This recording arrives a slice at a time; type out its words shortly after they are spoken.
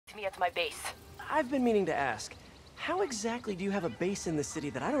To me at my base. I've been meaning to ask, how exactly do you have a base in the city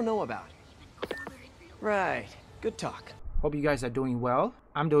that I don't know about? Right, good talk. Hope you guys are doing well.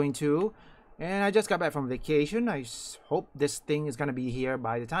 I'm doing too. And I just got back from vacation. I hope this thing is gonna be here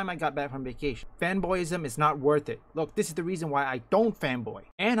by the time I got back from vacation. Fanboyism is not worth it. Look, this is the reason why I don't fanboy.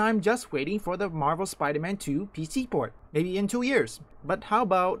 And I'm just waiting for the Marvel Spider-Man 2 PC port. Maybe in 2 years. But how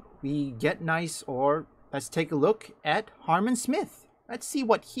about we get nice, or let's take a look at Harman Smith. Let's see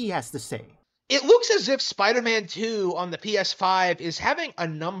what he has to say. It looks as if Spider-Man 2 on the PS5 is having a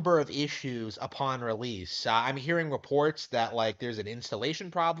number of issues upon release. I'm hearing reports that there's an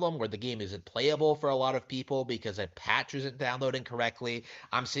installation problem where the game isn't playable for a lot of people because a patch isn't downloading correctly.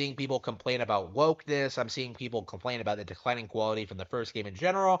 I'm seeing people complain about wokeness. I'm seeing people complain about the declining quality from the first game in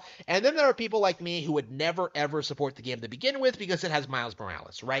general. And then there are people like me who would never ever support the game to begin with because it has Miles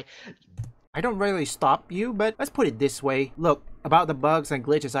Morales, right? I don't really stop you, but let's put it this way. Look, about the bugs and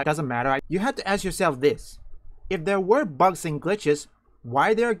glitches, it doesn't matter. You have to ask yourself this. If there were bugs and glitches,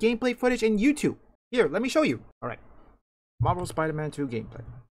 why there are gameplay footage in YouTube? Here, let me show you. Alright. Marvel Spider-Man 2 gameplay.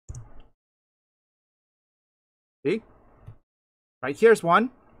 See? Right, here's one.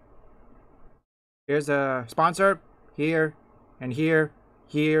 Here's a sponsor. Here, and here,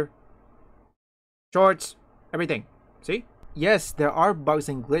 here. Shorts, everything. See? Yes, there are bugs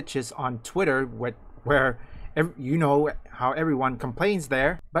and glitches on Twitter where you know how everyone complains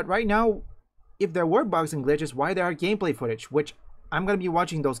there. But right now, if there were bugs and glitches, why there are gameplay footage? Which I'm going to be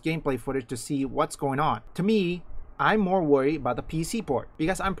watching those gameplay footage to see what's going on. To me, I'm more worried about the PC port.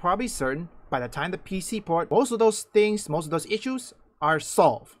 Because I'm probably certain by the time the PC port, most of those things, most of those issues are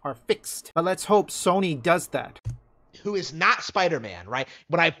solved, are fixed. But let's hope Sony does that. Who is not Spider-Man, right?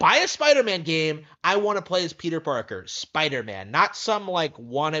 When I buy a Spider-Man game, I want to play as Peter Parker, Spider-Man, not some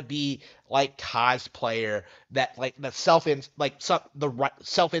wannabe cosplayer that the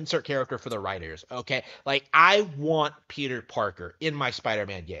self-insert character for the writers, okay? I want Peter Parker in my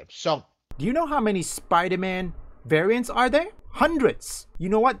Spider-Man game. So, do you know how many Spider-Man variants are there? Hundreds. You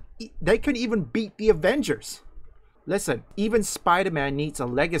know what? They could even beat the Avengers. Listen, even Spider-Man needs a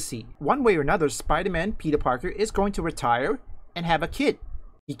legacy. One way or another, Spider-Man, Peter Parker, is going to retire and have a kid.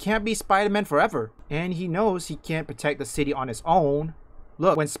 He can't be Spider-Man forever, and he knows he can't protect the city on his own.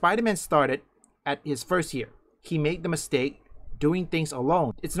 Look, when Spider-Man started at his first year, he made the mistake doing things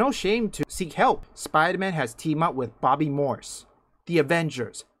alone. It's no shame to seek help. Spider-Man has teamed up with Bobby Morse, the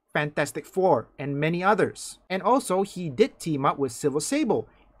Avengers, Fantastic Four, and many others. And also, he did team up with Silver Sable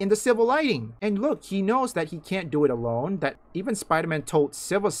in the Silver Lining. And look, he knows that he can't do it alone, that even Spider-Man told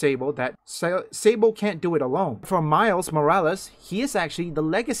Silver Sable that Sable can't do it alone. For Miles Morales, he is actually the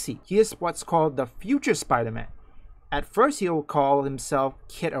legacy. He is what's called the future Spider-Man. At first, he'll call himself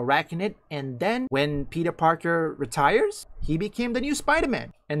Kid Arachnid, and then when Peter Parker retires, he became the new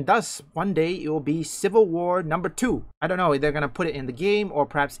Spider-Man. And thus, one day, it will be Civil War #2. I don't know if they're gonna put it in the game or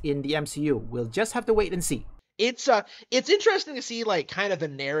perhaps in the MCU. We'll just have to wait and see. It's interesting to see kind of the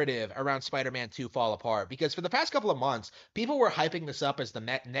narrative around Spider-Man 2 fall apart, because for the past couple of months, people were hyping this up as the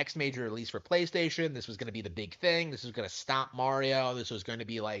next major release for PlayStation. This was going to be the big thing. This was going to stomp Mario. This was going to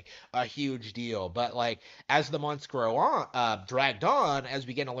be a huge deal. But as the months dragged on, as we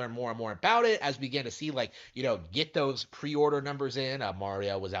begin to learn more and more about it, as we begin to see get those pre-order numbers in,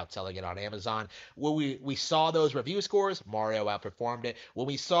 Mario was outselling it on Amazon. When we saw those review scores, Mario outperformed it. When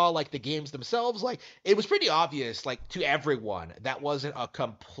we saw the games themselves, it was pretty obvious to everyone that wasn't a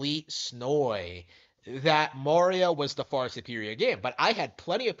complete snoy that Mario was the far superior game. But I had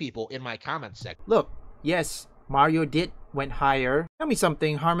plenty of people in my comments section. Look, yes, Mario went higher. Tell me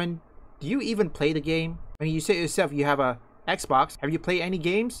something, Harman. Do you even play the game? I mean, you say yourself you have a Xbox. Have you played any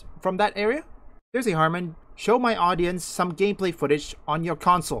games from that area? Seriously, Harman, show my audience some gameplay footage on your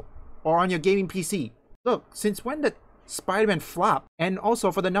console or on your gaming PC. Look, since when did Spider-Man flop? And also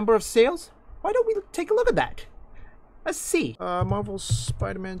for the number of sales? Why don't we take a look at that? Let's see. Marvel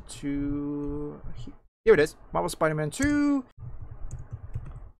Spider-Man 2. Here it is. Marvel Spider-Man 2.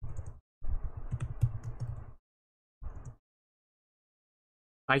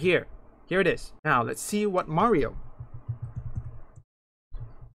 Right here. Here it is. Now, let's see what Mario.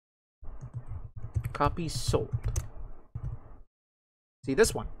 Copies sold. See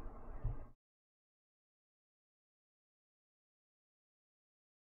this one.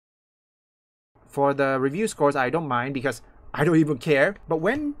 For the review scores, I don't mind because I don't even care. But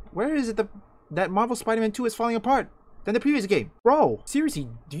where is it that Marvel Spider-Man 2 is falling apart than the previous game? Bro, seriously,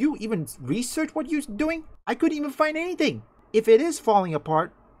 do you even research what you're doing? I couldn't even find anything. If it is falling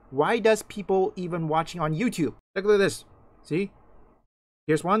apart, why does people even watching on YouTube? Take a look at this. See?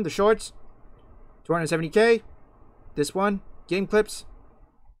 Here's one, the shorts. 270K. This one, game clips.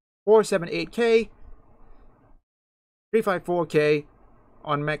 478K, 354K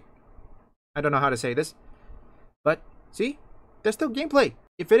on Mac. I don't know how to say this, but see, there's still gameplay.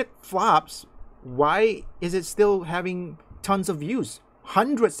 If it flops, why is it still having tons of views?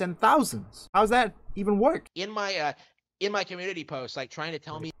 Hundreds and thousands. How's that even work? In my community post, like trying to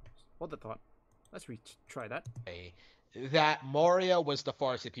tell me Hold the thought. Let's retry that. that Mario was the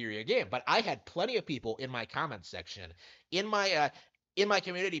far superior game, but I had plenty of people in my comments section, in my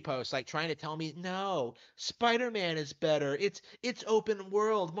community post, like trying to tell me, no, Spider-Man is better. It's open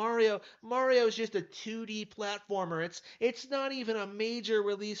world. Mario's just a 2D platformer. It's not even a major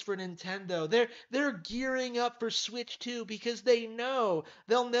release for Nintendo. They're gearing up for Switch 2 because they know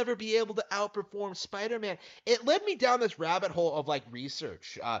they'll never be able to outperform Spider-Man. It led me down this rabbit hole of like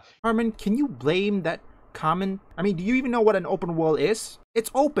research. Harman, can you blame that comment? I mean, do you even know what an open world is?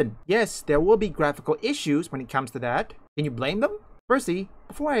 It's open. Yes, there will be graphical issues when it comes to that. Can you blame them? Firstly,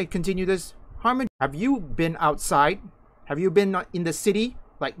 before I continue this, Harman, have you been outside? Have you been in the city?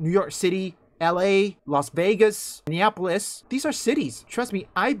 Like New York City, LA, Las Vegas, Minneapolis? These are cities. Trust me,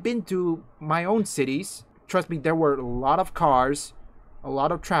 I've been to my own cities. Trust me, there were a lot of cars, a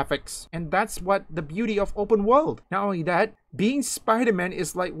lot of traffics, and that's what the beauty of open world. Not only that, being Spider-Man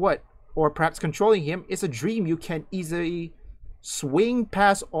is like what? Or perhaps controlling him is a dream. You can easily swing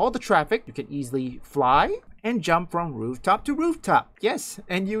past all the traffic. You can easily fly and jump from rooftop to rooftop. Yes,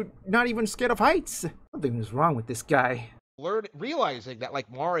 and you're not even scared of heights. Something is wrong with this guy. Realizing that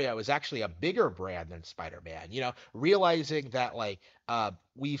like Mario is actually a bigger brand than Spider-Man, realizing that like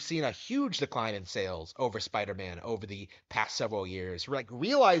we've seen a huge decline in sales over Spider-Man over the past several years. Like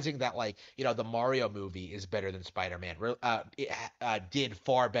realizing that like the Mario movie is better than Spider-Man. It did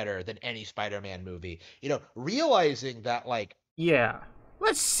far better than any Spider-Man movie. Realizing that like yeah,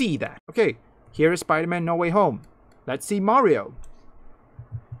 let's see that. Okay, here is Spider-Man No Way Home. Let's see Mario.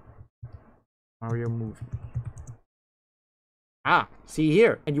 Mario movie. Ah, see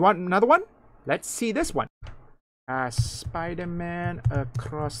here. And you want another one? Let's see this one. Spider-Man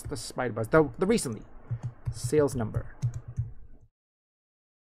Across the Spider-Verse. The recently. Sales number.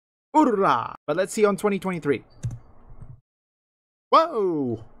 Hoorah! But let's see on 2023.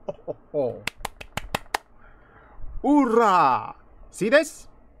 Whoa! Hoorah! See this?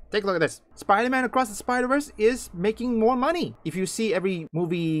 Take a look at this. Spider-Man Across the Spider-Verse is making more money. If you see every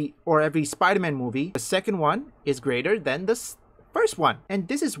movie or every Spider-Man movie, the second one is greater than the first one. And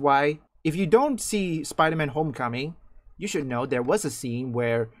this is why, if you don't see Spider-Man Homecoming, you should know there was a scene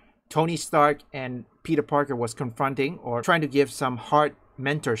where Tony Stark and Peter Parker was confronting or trying to give some hard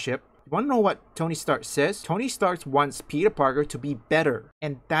mentorship. You want to know what Tony Stark says? Tony Stark wants Peter Parker to be better.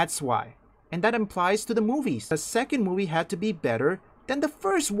 And that's why. And that implies to the movies. The second movie had to be better than the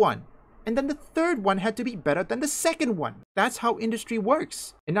first one. And then the third one had to be better than the second one. That's how industry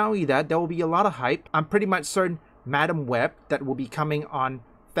works. And not only that, there will be a lot of hype. I'm pretty much certain Madam Web, that will be coming on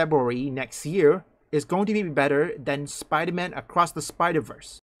February next year, is going to be better than Spider-Man Across the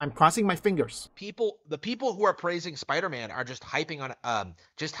Spider-Verse. I'm crossing my fingers. The people who are praising Spider-Man are just hopping on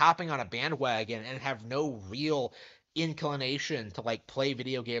a bandwagon and have no real inclination to like play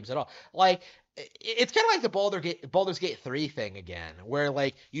video games at all. Like it's kind of like the Baldur's Gate 3 thing again, where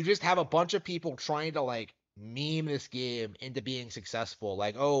like you just have a bunch of people trying to like meme this game into being successful.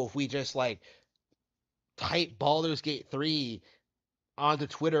 Like, oh, if we just like type Baldur's Gate 3 onto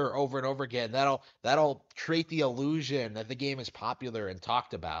Twitter over and over again, that'll create the illusion that the game is popular and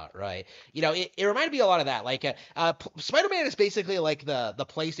talked about, right? It reminded me a lot of that. Like Spider-Man is basically like the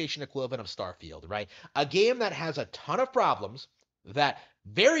PlayStation equivalent of Starfield, right? A game that has a ton of problems that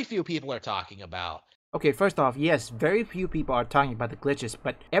very few people are talking about. Okay, first off, yes, very few people are talking about the glitches,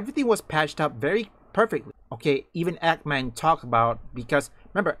 but everything was patched up very perfectly. Okay, even Ackman talked about, because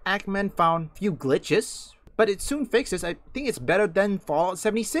remember, Ackman found few glitches, but it soon fixes. I think it's better than Fallout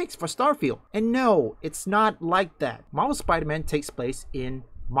 76 for Starfield. And no, it's not like that. Marvel Spider-Man takes place in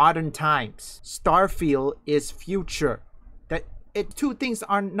modern times. Starfield is future. Two things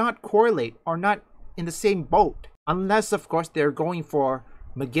are not correlate, or not in the same boat. Unless, of course, they're going for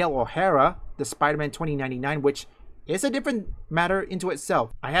Miguel O'Hara, the Spider-Man 2099, which is a different matter into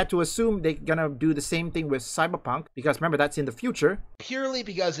itself. I had to assume they're gonna do the same thing with Cyberpunk, because remember, that's in the future. Purely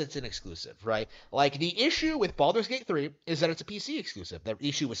because it's an exclusive, right? Like, the issue with Baldur's Gate 3 is that it's a PC exclusive. The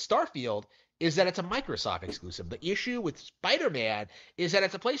issue with Starfield is that it's a Microsoft exclusive. The issue with Spider-Man is that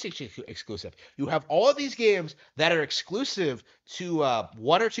it's a PlayStation exclusive. You have all of these games that are exclusive to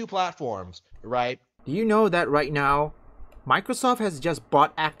one or two platforms, right? Do you know that right now, Microsoft has just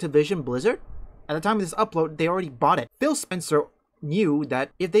bought Activision Blizzard? At the time of this upload, they already bought it. Phil Spencer knew that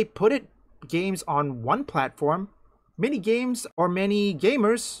if they put games on one platform, many games or many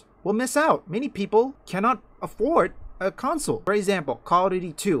gamers will miss out. Many people cannot afford a console. For example, Call of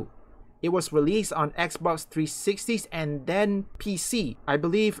Duty 2. It was released on Xbox 360s and then PC. I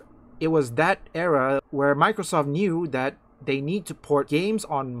believe it was that era where Microsoft knew that they need to port games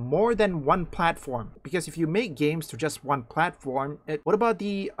on more than one platform. Because if you make games to just one platform, what about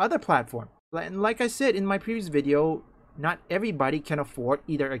the other platform? And like I said in my previous video, not everybody can afford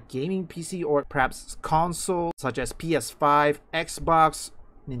either a gaming PC or perhaps console such as PS5, Xbox,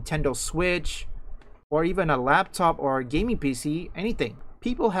 Nintendo Switch, or even a laptop or a gaming PC, anything.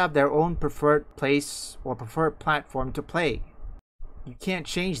 People have their own preferred place or preferred platform to play. You can't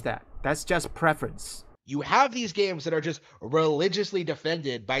change that. That's just preference. You have these games that are just religiously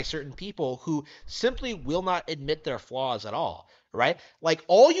defended by certain people who simply will not admit their flaws at all, right? Like,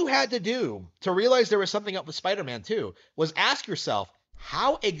 all you had to do to realize there was something up with Spider-Man 2 was ask yourself,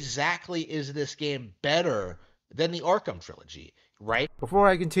 how exactly is this game better than the Arkham trilogy, right? Before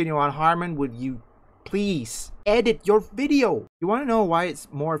I continue on, Harman, would you please edit your video? You want to know why it's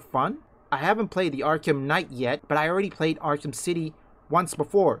more fun? I haven't played the Arkham Knight yet, but I already played Arkham City once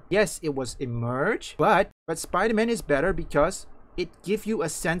before. Yes, it was Emerge, but Spider-Man is better because it gives you a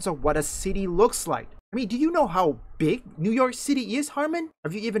sense of what a city looks like. I mean, do you know how big New York City is, Harman?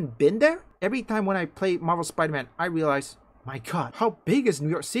 Have you even been there? Every time when I play Marvel Spider-Man, I realize, my god, how big is New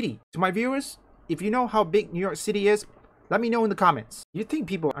York City? To my viewers, if you know how big New York City is, let me know in the comments. You think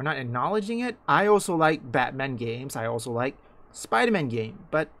people are not acknowledging it? I also like Batman games. I also like Spider-Man game,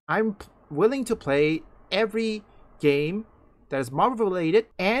 but I'm willing to play every game that is Marvel related,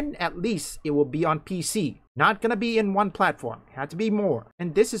 and at least it will be on PC. Not gonna be in one platform. Had to be more.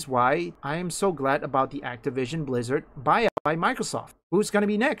 And this is why I am so glad about the Activision Blizzard buyout by Microsoft. Who's gonna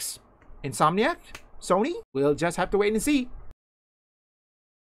be next? Insomniac? Sony? We'll just have to wait and see.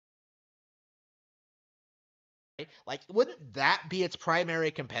 Like, wouldn't that be its primary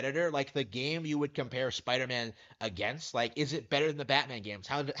competitor? Like, the game you would compare Spider-Man against? Like, is it better than the Batman games?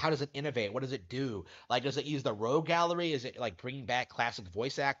 How does it innovate? What does it do? Like, does it use the rogue gallery? Is it, like, bringing back classic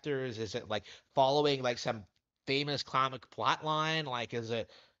voice actors? Is it, like, following, like, some famous comic plot line? Like, is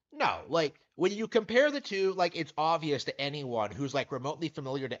it... No. Like, when you compare the two, like, it's obvious to anyone who's, like, remotely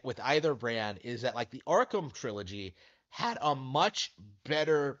familiar with either brand is that, like, the Arkham trilogy had a much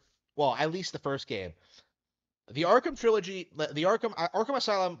better... Well, at least the first game. The Arkham trilogy, the Arkham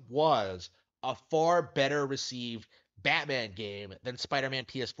Asylum was a far better received Batman game than Spider-Man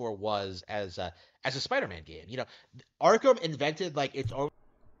PS4 was as a Spider-Man game. You know, Arkham invented like its own.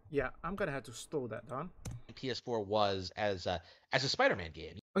 Yeah, I'm gonna have to slow that down. PS4 was as a Spider-Man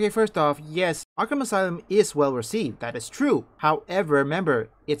game. Okay, first off, yes, Arkham Asylum is well received. That is true. However, remember,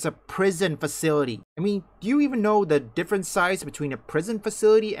 it's a prison facility. I mean, do you even know the different size between a prison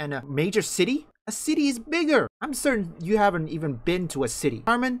facility and a major city? A city is bigger. I'm certain you haven't even been to a city.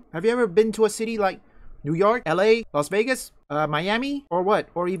 Harman, have you ever been to a city like New York, LA, Las Vegas, Miami, or what?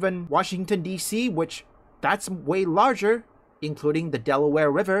 Or even Washington, D.C., which that's way larger, including the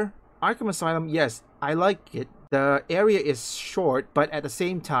Delaware River. Arkham Asylum, yes, I like it. The area is short, but at the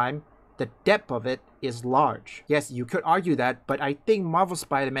same time, the depth of it is large. Yes, you could argue that, but I think Marvel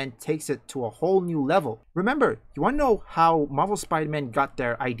Spider-Man takes it to a whole new level. Remember, you want to know how Marvel Spider-Man got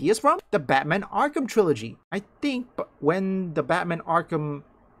their ideas from? The Batman Arkham trilogy. I think when the Batman Arkham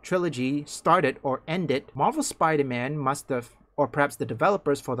trilogy started or ended, Marvel Spider-Man must have, or perhaps the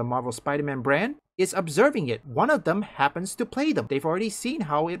developers for the Marvel Spider-Man brand, is observing it. One of them happens to play them. They've already seen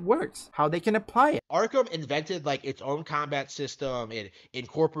how it works, how they can apply it. Arkham invented like its own combat system. It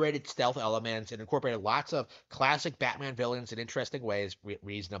incorporated stealth elements. It incorporated lots of classic Batman villains in interesting ways,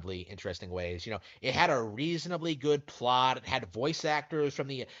 reasonably interesting ways. You know, it had a reasonably good plot. It had voice actors from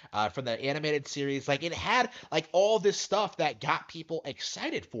the animated series. Like, it had like all this stuff that got people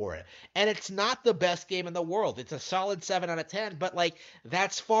excited for it. And it's not the best game in the world. It's a solid 7 out of 10, but like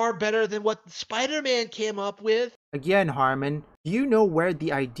that's far better than what Spider-Man came up with. Again, Harman, do you know where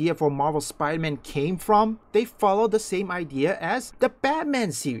the idea for Marvel Spider-Man came from? They follow the same idea as the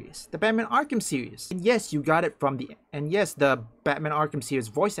Batman series, the Batman Arkham series. And yes, you got it from the Batman Arkham series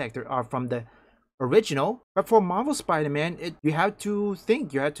voice actors are from the original. But for Marvel Spider-Man, you have to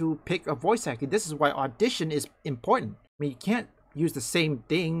think, you have to pick a voice actor. This is why audition is important. I mean, you can't use the same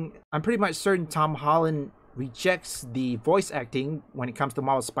thing. I'm pretty much certain Tom Holland rejects the voice acting when it comes to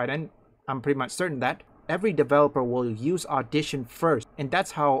Marvel Spider-Man. I'm pretty much certain that. Every developer will use audition first, and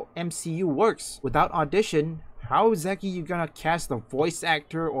that's how MCU works. Without audition, how exactly you gonna cast a voice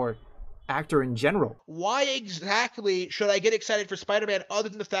actor or actor in general? Why exactly should I get excited for Spider-Man other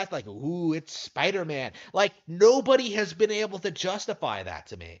than the fact like, ooh, it's Spider-Man? Like, nobody has been able to justify that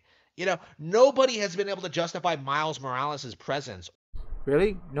to me. You know, nobody has been able to justify Miles Morales' presence.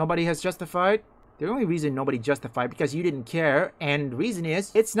 Really? Nobody has justified? The only reason nobody justified because you didn't care, and the reason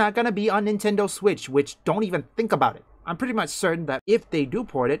is it's not gonna be on Nintendo Switch, which don't even think about it. I'm pretty much certain that if they do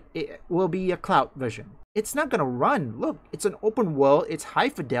port it, it will be a cloud version. It's not gonna run. Look, it's an open world, it's high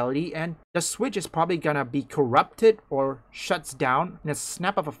fidelity, and the Switch is probably gonna be corrupted or shuts down in a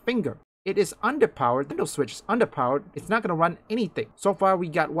snap of a finger. It is underpowered. Nintendo Switch is underpowered. It's not gonna run anything. So far, we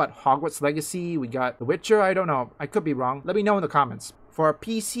got what? Hogwarts Legacy, we got The Witcher, I don't know. I could be wrong. Let me know in the comments. For a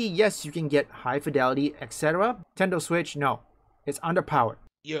PC, yes, you can get high fidelity, etc. Nintendo Switch, no. It's underpowered.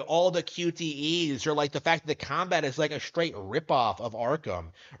 You know, all the QTEs, or like the fact that the combat is like a straight ripoff of Arkham,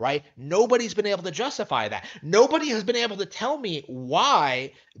 right? Nobody's been able to justify that. Nobody has been able to tell me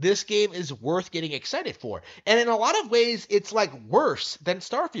why this game is worth getting excited for. And in a lot of ways, it's like worse than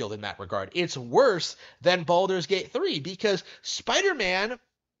Starfield in that regard. It's worse than Baldur's Gate 3 because Spider-Man,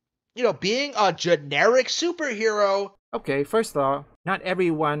 you know, being a generic superhero. Okay, first off, not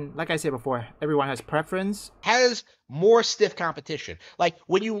everyone, like I said before, everyone has preference. Has more stiff competition. Like,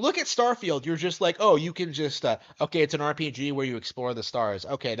 when you look at Starfield, you're just like, oh, you can just, okay, it's an RPG where you explore the stars.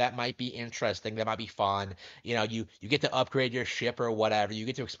 Okay, that might be interesting. That might be fun. You know, you get to upgrade your ship or whatever. You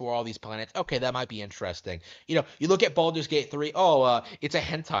get to explore all these planets. Okay, that might be interesting. You know, you look at Baldur's Gate 3, oh, it's a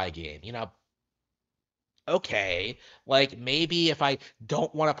hentai game, you know. Okay, like, maybe if I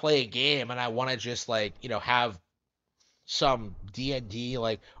don't want to play a game and I want to just, like, you know, have some D&D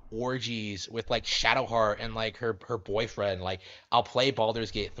like orgies with like Shadowheart and like her boyfriend, like I'll play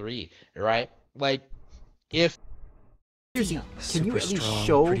Baldur's Gate 3, right? Like, if Seriously, can you Super at least strong,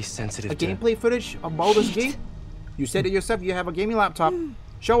 show pretty sensitive a to gameplay footage of Baldur's Gate? You said it yourself, you have a gaming laptop.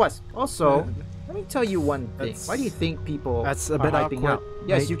 Show us. Also, let me tell you one thing. Why do you think people That's a are bit hyping awkward, up?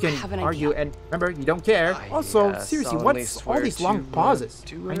 Yes, mate. you can Have an argue, idea. and remember, you don't care. I, Also, seriously, solemnly what's all swear these long to, pauses?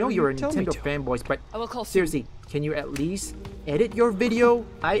 do I know whatever you're a you tell me Nintendo to. fanboys, but I will call soon. seriously, can you at least edit your video?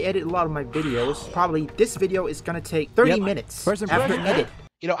 I edit a lot of my videos. Probably this video is gonna take 30 Yep. minutes First after impression. edit.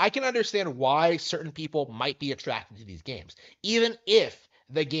 you know, I can understand why certain people might be attracted to these games, even if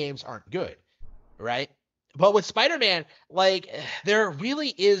the games aren't good, right? But with Spider-Man, like, there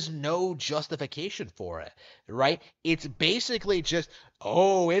really is no justification for it, right? It's basically just,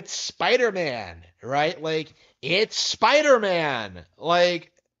 oh, it's Spider-Man, right? Like, it's Spider-Man.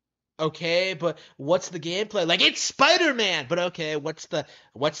 Like, okay, but what's the gameplay? Like, it's Spider-Man, but okay, what's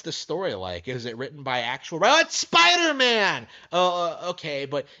the story like? Is it written by actual? Well, it's Spider-Man. Okay,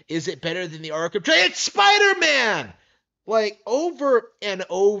 but is it better than the Arkham Trade? It's Spider-Man. Like, over and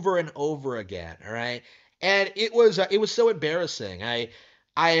over and over again, all right? And it was so embarrassing. I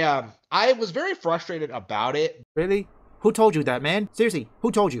was very frustrated about it. Really? Who told you that, man? Seriously, who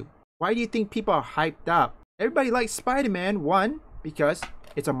told you? Why do you think people are hyped up? Everybody likes Spider-Man, one, because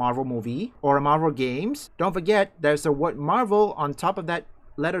it's a Marvel movie or a Marvel games. Don't forget, there's a word Marvel on top of that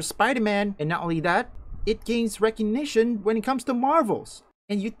letter Spider-Man, and not only that, it gains recognition when it comes to Marvels.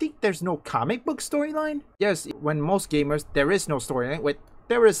 And you think there's no comic book storyline? Yes, when most gamers, there is no storyline. With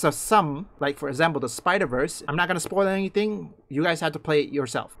there is some, like for example, the Spider-Verse. I'm not gonna spoil anything. You guys have to play it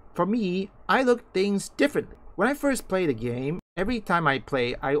yourself. For me, I look at things differently. When I first play the game, every time I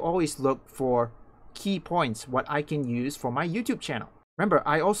play, I always look for key points, what I can use for my YouTube channel. Remember,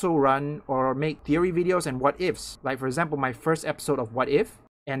 I also run or make theory videos and what ifs. Like for example, my first episode of What If,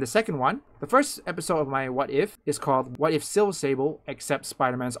 and the second one. The first episode of my What If is called What If Silver Sable Accepts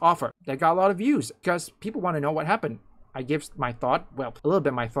Spider-Man's Offer. That got a lot of views because people want to know what happened. I give my thought, well, a little bit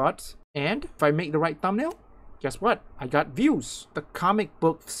of my thoughts. And if I make the right thumbnail, guess what? I got views. The comic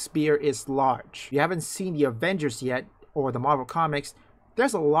book sphere is large. If you haven't seen the Avengers yet, or the Marvel Comics,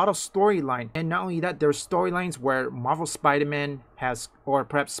 there's a lot of storyline. And not only that, there's storylines where Marvel Spider-Man has, or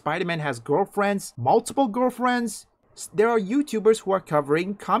perhaps Spider-Man has girlfriends, multiple girlfriends. There are YouTubers who are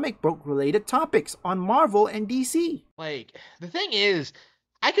covering comic book related topics on Marvel and DC. Like, the thing is,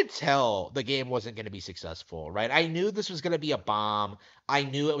 I could tell the game wasn't going to be successful, right? I knew this was going to be a bomb. I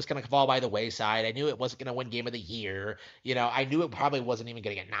knew it was going to fall by the wayside. I knew it wasn't going to win Game of the Year. You know, I knew it probably wasn't even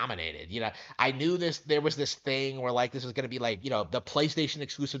going to get nominated. You know, I knew there was this thing where, like, this was going to be, like, you know, the PlayStation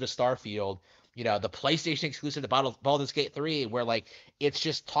exclusive to Starfield, you know, the PlayStation exclusive to Baldur's Gate 3, where, like, it's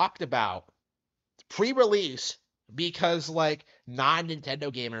just talked about pre-release because, like,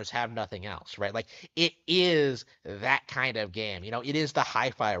 non-Nintendo gamers have nothing else, right? Like, it is that kind of game. You know, it is the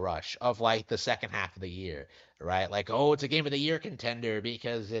hi-fi rush of, like, the second half of the year, right? Like, oh, it's a Game of the Year contender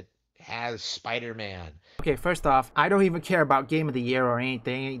because it has Spider-Man. Okay, first off, I don't even care about Game of the Year or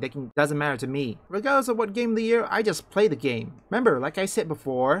anything. Doesn't matter to me. Regardless of what Game of the Year, I just play the game. Remember, like I said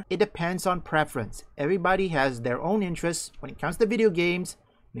before, it depends on preference. Everybody has their own interests when it comes to video games,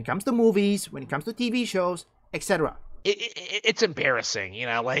 when it comes to movies, when it comes to TV shows, etc. it's embarrassing,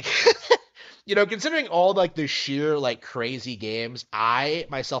 like considering all like the sheer like crazy games I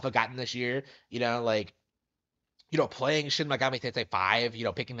myself have gotten this year, like playing Shin Megami Tensei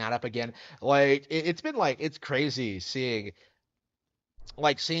 5, picking that up again. Like it's been like it's crazy seeing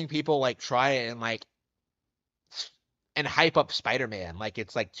people like try it and hype up Spider-Man like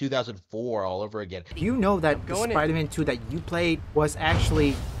it's like 2004 all over again. Do you know that the going in. Spider-Man 2 that you played was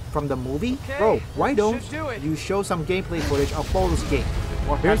actually from the movie? Okay, Bro, why don't should do it. you show some gameplay footage of Baldur's Gate?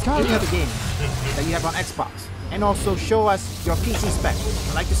 Or perhaps any other game that you have on Xbox? And also show us your PC spec.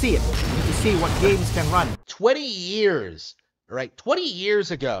 I'd like to see it. I need to see what games can run. 20 years, right? 20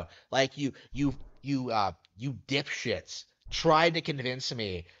 years ago, like you dipshits tried to convince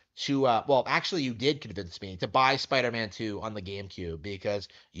me to well, actually you did convince me to buy Spider-Man 2 on the GameCube because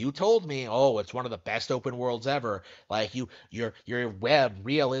you told me, "Oh, it's one of the best open worlds ever. Like your web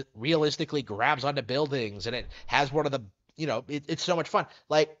realistically grabs onto buildings and it has one of the, it's so much fun."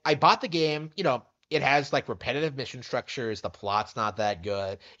 Like I bought the game, it has like repetitive mission structures. The plot's not that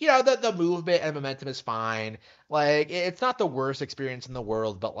good. The movement and momentum is fine. Like it's not the worst experience in the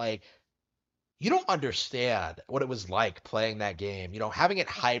world, but like you don't understand what it was like playing that game. Having it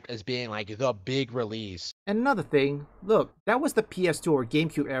hyped as being like the big release. And another thing, look, that was the PS2 or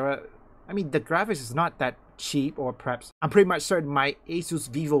GameCube era. I mean, the graphics is not that cheap, or perhaps I'm pretty much certain my Asus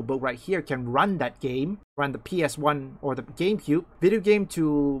VivoBook right here can run that game, run the PS1 or the GameCube. Video game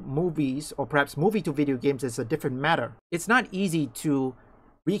to movies, or perhaps movie to video games, is a different matter. It's not easy to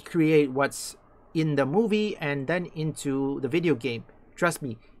recreate what's in the movie and then into the video game. Trust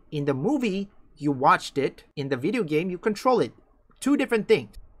me, in the movie, you watched it. In the video game, you control it. Two different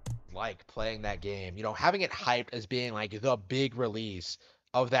things. Like playing that game, having it hyped as being like the big release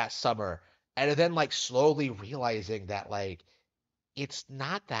of that summer, and then like slowly realizing that like it's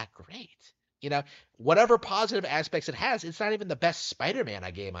not that great. Whatever positive aspects it has, it's not even the best Spider-Man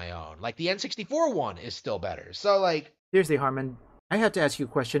game I own. Like the N64 one is still better. So like Seriously, Harman, I have to ask you a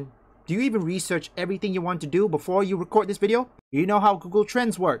question. Do you even research everything you want to do before you record this video? Do you know how Google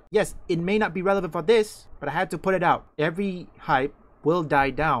Trends work? Yes, it may not be relevant for this, but I had to put it out. Every hype will die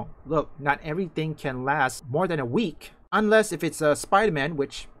down. Look, not everything can last more than a week. Unless if it's a Spider-Man,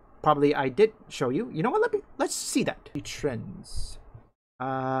 which probably I did show you. You know what? Let's see that. Trends.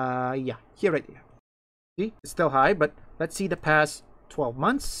 Yeah, here right here. See, it's still high, but let's see the past 12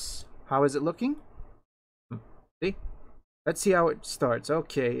 months. How is it looking? See? Let's see how it starts.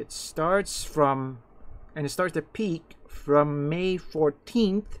 Okay, it starts to peak from May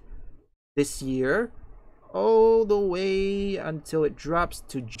 14th this year all the way until it drops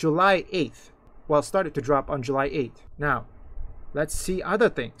to July 8th. Well, started to drop on July 8th. Now, let's see other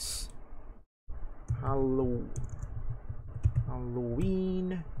things. Halloween.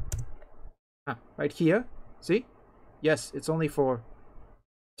 Right here. See? Yes, it's only for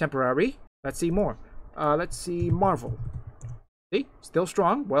temporary. Let's see more. Let's see Marvel. See? Still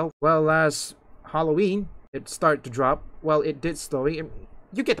strong. Well, as Halloween, it started to drop. Well, it did slowly.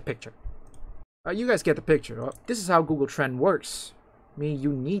 You get the picture. You guys get the picture. This is how Google Trend works. I mean,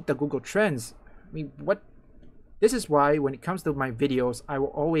 you need the Google Trends. I mean, what? This is why when it comes to my videos, I will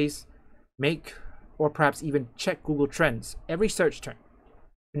always make or perhaps even check Google Trends every search term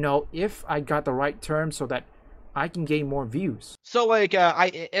to know if I got the right term so that I can gain more views. So like I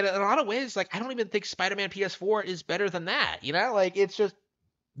in a lot of ways, like I don't even think Spider-Man PS4 is better than that. Like it's just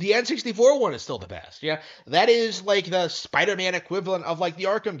the N64 one is still the best. Yeah, that is like the Spider-Man equivalent of like the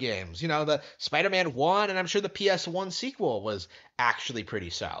Arkham games. The Spider-Man 1, and I'm sure the PS1 sequel was actually pretty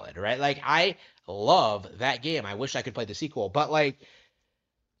solid, right? Like I love that game. I wish I could play the sequel, but like,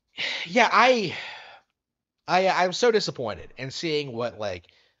 yeah, I'm so disappointed in seeing what like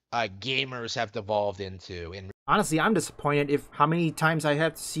gamers have devolved into. Honestly, I'm disappointed if how many times I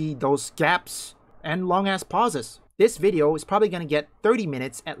have to see those gaps and long ass pauses. This video is probably gonna get 30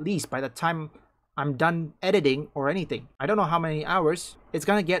 minutes at least by the time I'm done editing or anything. I don't know how many hours. It's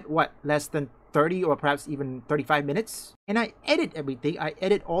gonna get what, less than 30 or perhaps even 35 minutes? And I edit everything. I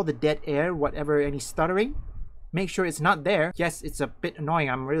edit all the dead air, whatever, any stuttering. Make sure it's not there. Yes, it's a bit annoying.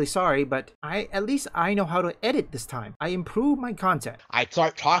 I'm really sorry, but at least I know how to edit this time. I improve my content. I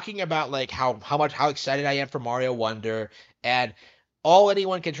start talking about like how excited I am for Mario Wonder, and all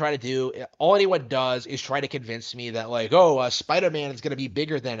anyone does is try to convince me that like, oh, Spider-Man is going to be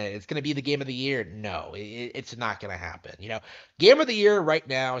bigger than it. It's going to be the game of the year. No, it's not going to happen. Game of the year right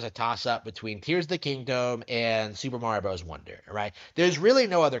now is a toss-up between Tears of the Kingdom and Super Mario Bros. Wonder, right? There's really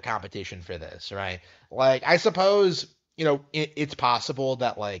no other competition for this, right? Like, I suppose, it's possible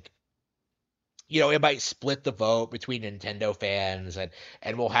that like, it might split the vote between Nintendo fans,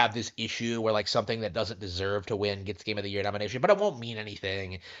 and we'll have this issue where like something that doesn't deserve to win gets Game of the Year nomination, but it won't mean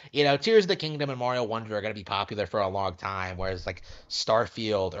anything. Tears of the Kingdom and Mario Wonder are going to be popular for a long time, whereas like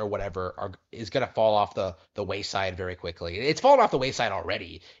Starfield or whatever is going to fall off the wayside very quickly. It's fallen off the wayside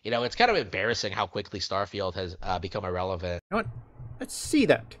already. It's kind of embarrassing how quickly Starfield has become irrelevant. You know what? Let's see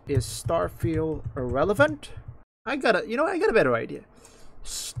that. Is Starfield irrelevant? I got a better idea.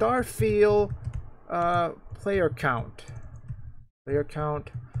 Starfield player count. Player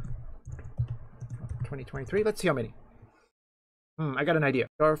count 2023. Let's see how many. I got an idea.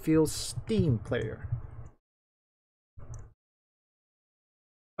 Starfield Steam player.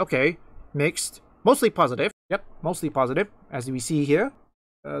 Okay, mixed. Mostly positive. Yep, mostly positive, as we see here.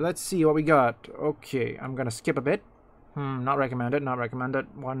 Let's see what we got. Okay, I'm gonna skip a bit. Not recommended, not recommended.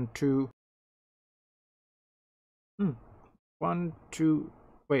 1, 2. 1, 2.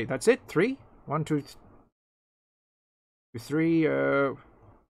 Wait, that's it? 3? 1, 2, 3.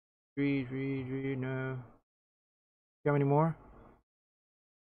 3. No. How many more?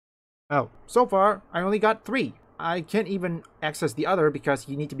 Oh, so far I only got 3. I can't even access the other because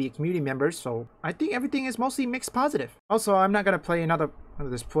you need to be a community member, so I think everything is mostly mixed positive. Also, I'm not gonna play another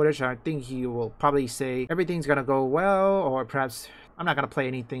of this footage. I think he will probably say everything's gonna go well, or perhaps I'm not gonna play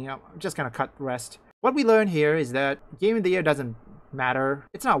anything. I'm just gonna cut rest. What we learned here is that Game of the Year doesn't matter.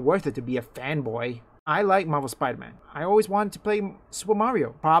 It's not worth it to be a fanboy. I like Marvel Spider-Man. I always wanted to play Super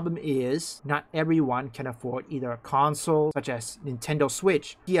Mario. Problem is, not everyone can afford either a console such as Nintendo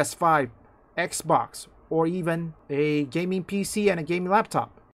Switch, PS5, Xbox, or even a gaming PC and a gaming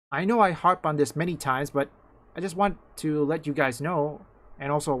laptop. I know I harp on this many times, but I just want to let you guys know,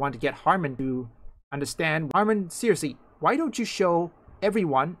 and also want to get Harman to understand. Harman, seriously, why don't you show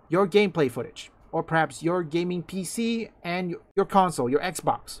everyone your gameplay footage? Or perhaps your gaming PC and your console, your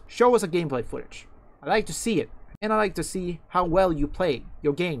Xbox. Show us a gameplay footage. I like to see it, and I like to see how well you play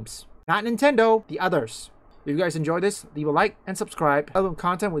your games. Not Nintendo, the others. If you guys enjoyed this, leave a like and subscribe. Other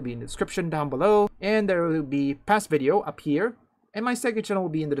content will be in the description down below, and there will be past video up here, and my second channel will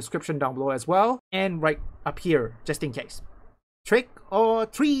be in the description down below as well, and right up here, just in case. Trick or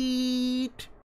treat!